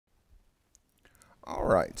All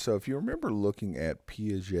right. So if you remember looking at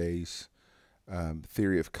Piaget's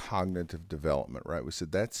theory of cognitive development, right? We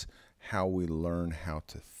said that's how we learn how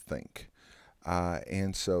to think.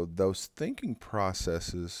 And so those thinking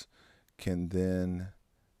processes can then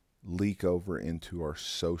leak over into our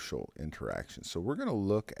social interactions. So we're going to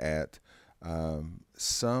look at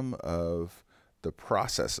some of the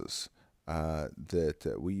processes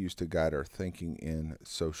that we use to guide our thinking in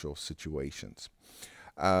social situations.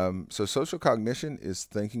 So social cognition is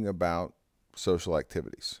thinking about social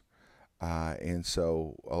activities. And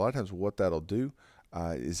so a lot of times what that'll do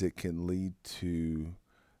is it can lead to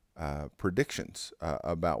predictions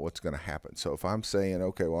about what's going to happen. So if I'm saying,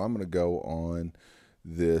 okay, well, I'm going to go on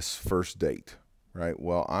this first date, right?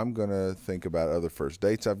 Well, I'm going to think about other first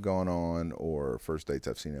dates I've gone on or first dates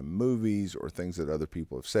I've seen in movies or things that other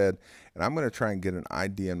people have said. And I'm going to try and get an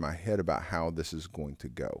idea in my head about how this is going to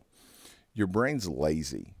go. Your brain's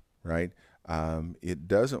lazy, right? It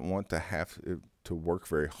doesn't want to have to work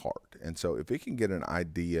very hard. And so if it can get an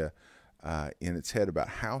idea in its head about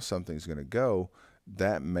how something's going to go,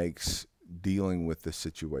 that makes dealing with the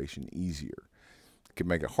situation easier. It can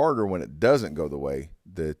make it harder when it doesn't go the way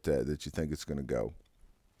that you think it's going to go.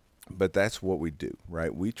 But that's what we do,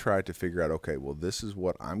 right? We try to figure out, okay, well, this is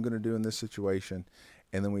what I'm going to do in this situation,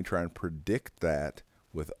 and then we try and predict that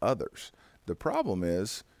with others. The problem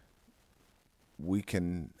is we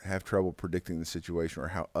can have trouble predicting the situation or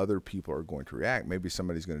how other people are going to react. Maybe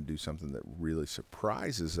somebody's going to do something that really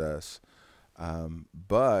surprises us,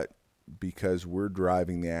 but because we're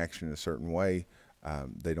driving the action in a certain way,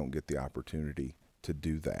 they don't get the opportunity to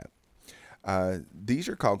do that. These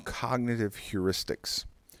are called cognitive heuristics.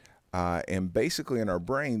 And basically, in our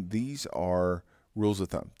brain, these are rules of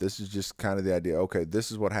thumb. This is just kind of the idea, okay,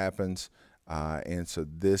 this is what happens. And so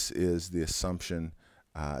this is the assumption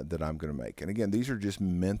that I'm going to make. And again, these are just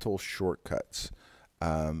mental shortcuts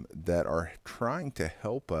that are trying to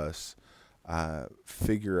help us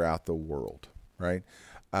figure out the world, right?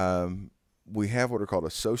 We have what are called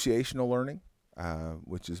associational learning,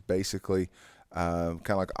 which is basically kind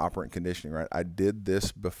of like operant conditioning, right? I did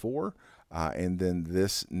this before, and then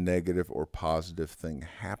this negative or positive thing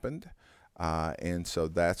happened. And so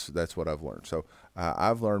that's what I've learned. So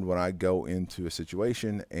I've learned when I go into a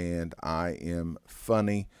situation and I am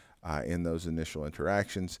funny in those initial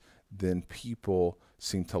interactions, then people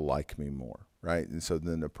seem to like me more, right? And so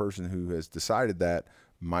then the person who has decided that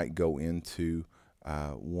might go into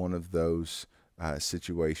one of those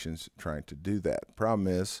situations trying to do that. Problem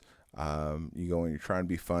is, you go and you're trying to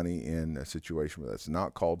be funny in a situation where that's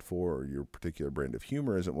not called for, or your particular brand of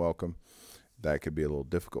humor isn't welcome. That could be a little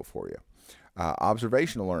difficult for you.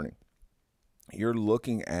 Observational learning. You're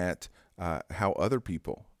looking at how other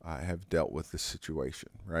people have dealt with this situation,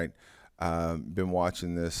 right? Been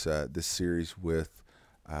watching this series with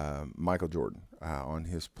Michael Jordan on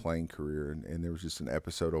his playing career, and there was just an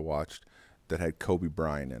episode I watched that had Kobe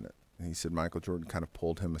Bryant in it. And he said Michael Jordan kind of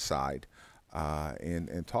pulled him aside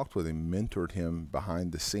and talked with him, mentored him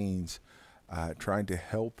behind the scenes, trying to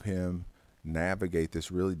help him navigate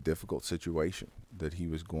this really difficult situation that he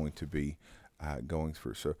was going to be going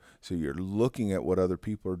through. So you're looking at what other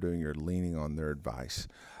people are doing, you're leaning on their advice.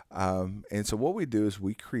 And so what we do is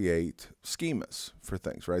we create schemas for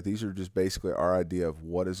things, right? These are just basically our idea of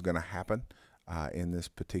what is going to happen in this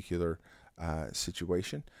particular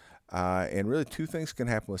situation. And really two things can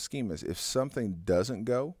happen with schemas. If something doesn't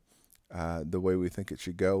go the way we think it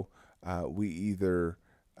should go, we either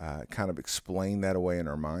kind of explain that away in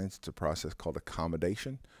our minds. It's a process called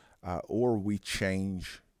accommodation, or we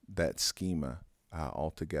change that schema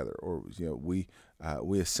altogether, or we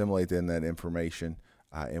assimilate in that information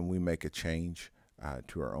and we make a change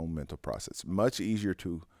to our own mental process. Much easier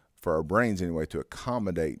for our brains anyway to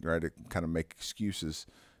accommodate, right? To kind of make excuses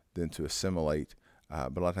than to assimilate.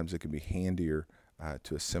 But a lot of times it can be handier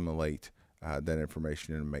to assimilate that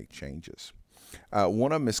information and make changes.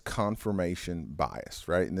 One of them is confirmation bias,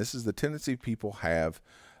 right? And this is the tendency people have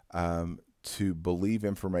to believe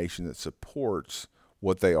information that supports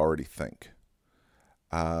what they already think.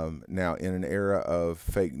 Now, in an era of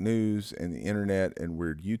fake news and the internet and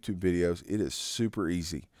weird YouTube videos, it is super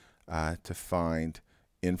easy to find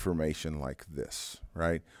information like this,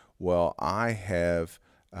 right? Well, I have,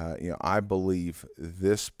 I believe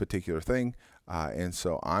this particular thing, and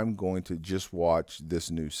so I'm going to just watch this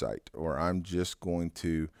news site, or I'm just going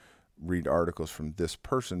to read articles from this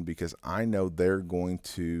person because I know they're going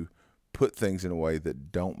to put things in a way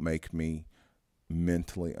that don't make me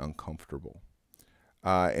mentally uncomfortable.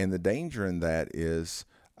 And the danger in that is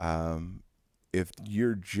if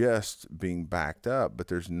you're just being backed up, but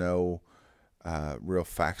there's no real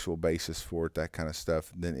factual basis for it, that kind of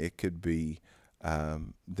stuff, then it could be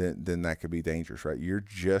then that could be dangerous, right? You're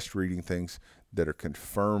just reading things that are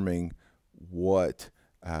confirming what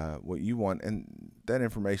you want, and that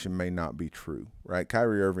information may not be true, right?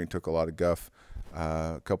 Kyrie Irving took a lot of guff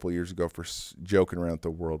a couple of years ago for joking around that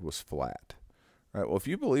the world was flat, right? Well, if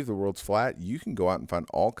you believe the world's flat, you can go out and find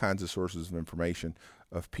all kinds of sources of information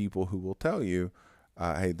of people who will tell you,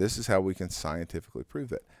 hey, this is how we can scientifically prove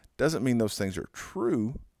that. Doesn't mean those things are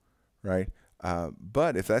true, right?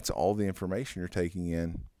 But if that's all the information you're taking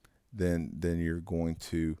in, then you're going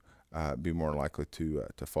to be more likely to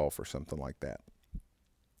fall for something like that.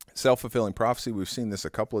 Self-fulfilling prophecy, we've seen this a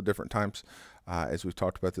couple of different times as we've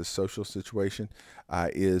talked about this social situation,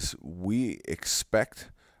 is we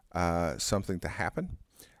expect something to happen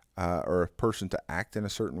or a person to act in a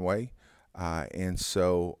certain way. And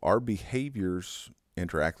so our behaviors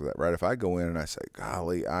interact with that, right? If I go in and I say,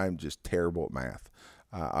 golly, I'm just terrible at math.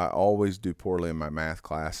 I always do poorly in my math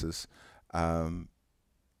classes. Then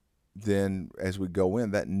as we go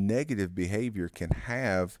in, that negative behavior can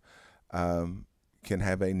have a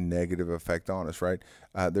negative effect on us, right?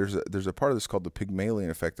 There's a part of this called the Pygmalion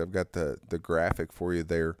effect. I've got the graphic for you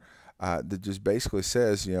there that just basically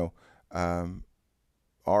says,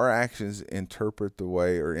 our actions interpret the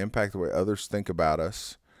way or impact the way others think about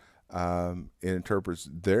us. It interprets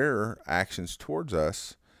their actions towards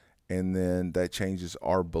us, and then that changes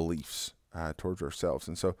our beliefs towards ourselves.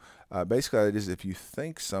 And so basically it is, if you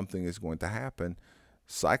think something is going to happen,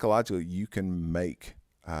 psychologically you can make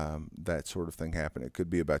that sort of thing happen. It could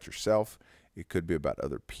be about yourself. It could be about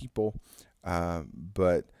other people.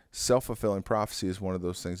 But self-fulfilling prophecy is one of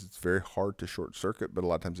those things that's very hard to short circuit, but a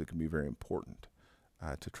lot of times it can be very important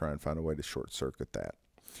to try and find a way to short circuit that.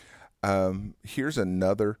 Here's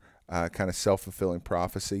another kind of self-fulfilling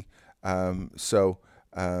prophecy.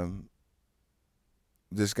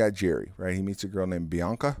 This guy, Jerry, right? He meets a girl named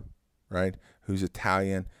Bianca, right? Who's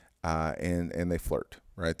Italian, and they flirt,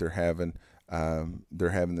 right? They're having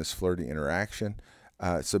this flirty interaction.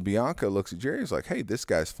 So Bianca looks at Jerry and is like, hey, this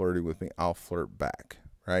guy's flirting with me. I'll flirt back,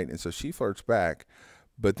 right? And so she flirts back,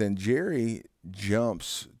 but then Jerry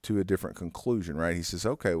jumps to a different conclusion, right? He says,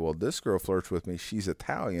 okay, well, this girl flirts with me. She's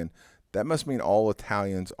Italian. That must mean all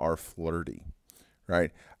Italians are flirty,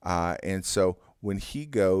 right? And so when he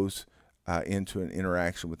goes into an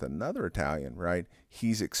interaction with another Italian, right,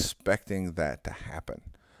 he's expecting that to happen.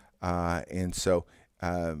 And so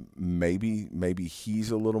maybe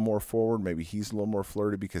he's a little more forward, maybe he's a little more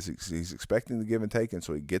flirty because he's expecting the give and take, and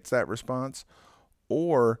so he gets that response.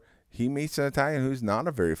 Or he meets an Italian who's not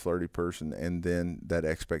a very flirty person, and then that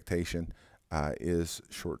expectation is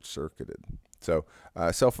short-circuited. So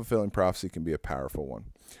self-fulfilling prophecy can be a powerful one.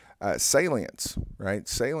 Salience, right?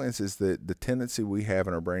 Salience is the tendency we have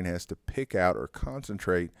in our brain has to pick out or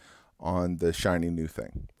concentrate on the shiny new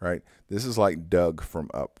thing, right? This is like Doug from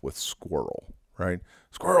Up with squirrel, right?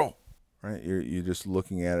 Squirrel, right? You're just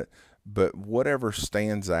looking at it, but whatever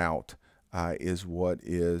stands out is what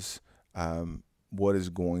is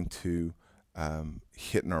going to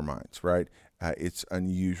hit in our minds, right? It's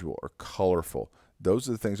unusual or colorful. Those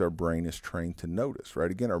are the things our brain is trained to notice,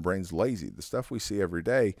 right? Again, our brain's lazy. The stuff we see every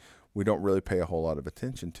day, we don't really pay a whole lot of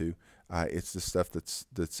attention to. It's the stuff that's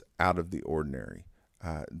out of the ordinary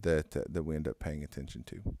that we end up paying attention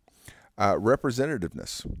to.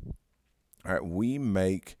 Representativeness. All right, we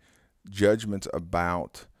make judgments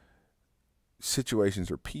about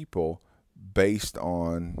situations or people based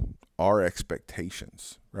on our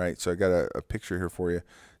expectations, right? So I got a picture here for you.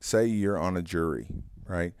 Say you're on a jury,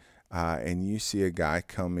 right? And you see a guy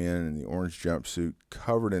come in the orange jumpsuit,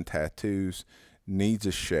 covered in tattoos, needs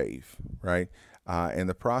a shave, right? And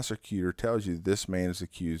the prosecutor tells you this man is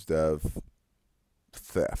accused of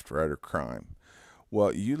theft, right, or crime.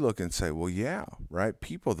 Well, you look and say, well, yeah, right?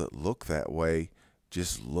 People that look that way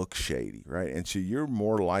just look shady, right? And so you're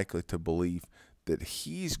more likely to believe that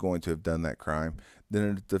he's going to have done that crime than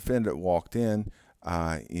a defendant walked in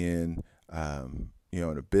in a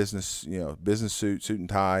business suit and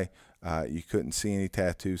tie. You couldn't see any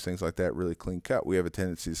tattoos, things like that, really clean cut. We have a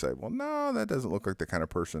tendency to say, well, no, that doesn't look like the kind of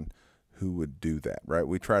person who would do that, right?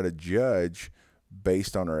 We try to judge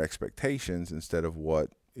based on our expectations instead of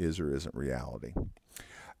what is or isn't reality.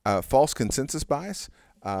 False consensus bias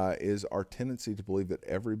is our tendency to believe that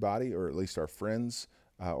everybody, or at least our friends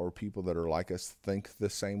or people that are like us, think the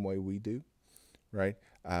same way we do, right?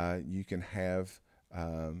 You can have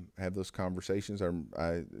those conversations.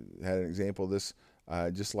 I had an example of this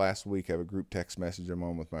just last week. I have a group text message I'm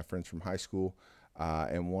on with my friends from high school,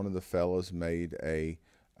 and one of the fellows made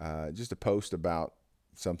just a post about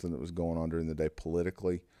something that was going on during the day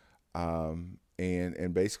politically,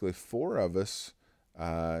 And basically four of us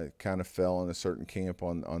kind of fell in a certain camp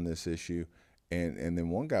on this issue, and then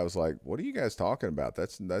one guy was like, "What are you guys talking about?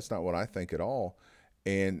 That's not what I think at all."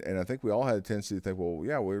 And I think we all had a tendency to think, well,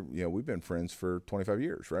 yeah, we've been friends for 25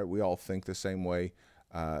 years, right? We all think the same way.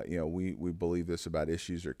 We believe this about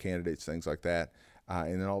issues or candidates, things like that.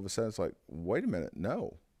 And then all of a sudden, it's like, wait a minute,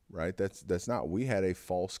 no, right? That's not. We had a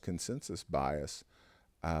false consensus bias,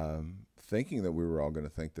 thinking that we were all going to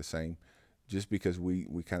think the same, just because we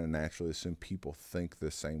kind of naturally assume people think the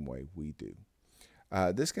same way we do.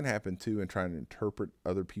 This can happen too in trying to interpret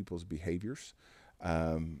other people's behaviors.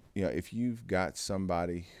 If you've got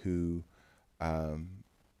somebody who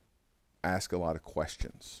asks a lot of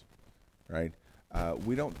questions, right?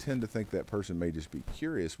 We don't tend to think that person may just be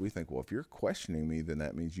curious. We think, well, if you're questioning me, then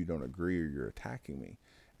that means you don't agree or you're attacking me.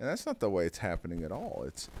 And that's not the way it's happening at all.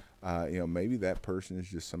 It's, maybe that person is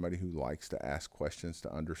just somebody who likes to ask questions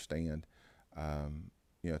to understand,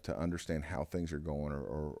 to understand how things are going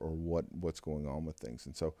or what's going on with things.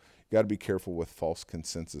 And so you got to be careful with false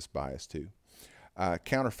consensus bias too.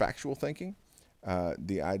 Counterfactual thinking,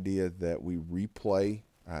 the idea that we replay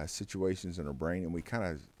situations in our brain and we kind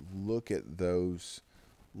of look at those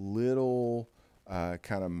little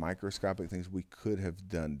kind of microscopic things we could have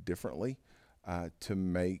done differently to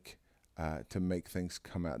make things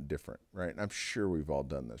come out different, right? And I'm sure we've all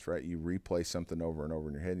done this, right? You replay something over and over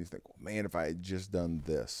in your head and you think, well, man, if I had just done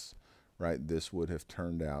this, right, this would have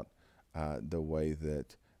turned out the way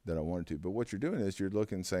that I wanted to. But what you're doing is you're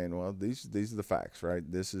looking and saying, well, these are the facts, right?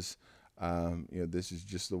 This is this is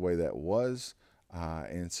just the way that was,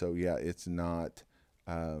 and so yeah, it's not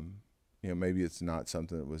maybe it's not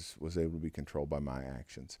something that was able to be controlled by my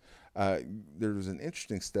actions. There was an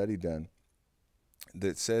interesting study done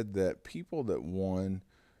that said that people that won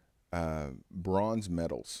bronze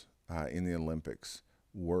medals in the Olympics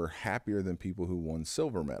were happier than people who won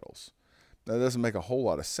silver medals. That doesn't make a whole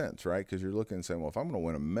lot of sense, right? Because you're looking and saying, well, if I'm going to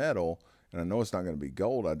win a medal and I know it's not going to be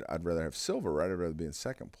gold, I'd rather have silver, right? I'd rather be in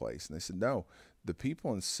second place. And they said, no, the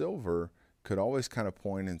people in silver could always kind of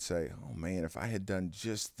point and say, oh man, if I had done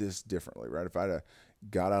just this differently, right? If I'd have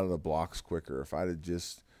got out of the blocks quicker, if I'd have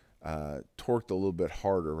just torqued a little bit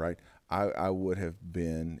harder, right? I would have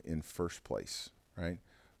been in first place, right?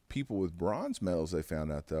 People with bronze medals, they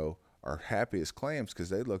found out though, are happy as clams because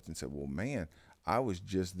they looked and said, well, man, I was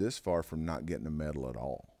just this far from not getting a medal at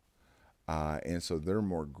all. And so they're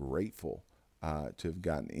more grateful to have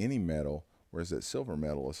gotten any medal, whereas that silver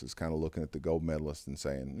medalist is kind of looking at the gold medalist and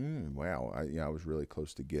saying, wow, I was really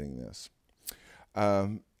close to getting this.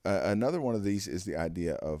 Another one of these is the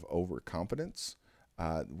idea of overconfidence.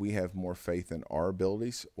 We have more faith in our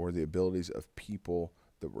abilities or the abilities of people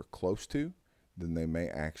that we're close to than they may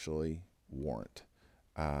actually warrant.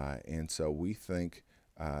 And so we think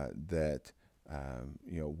that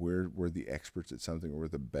we're the experts at something, or we're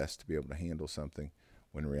the best to be able to handle something,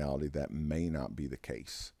 when in reality that may not be the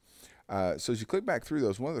case. So as you click back through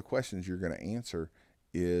those, one of the questions you're going to answer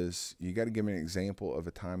is you got to give me an example of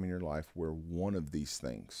a time in your life where one of these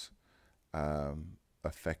things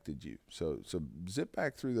affected you. So zip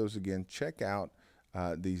back through those again. Check out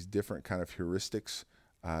these different kind of heuristics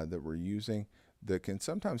that we're using that can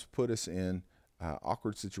sometimes put us in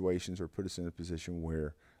awkward situations or put us in a position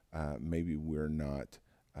where maybe we're not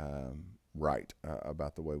right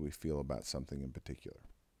about the way we feel about something in particular.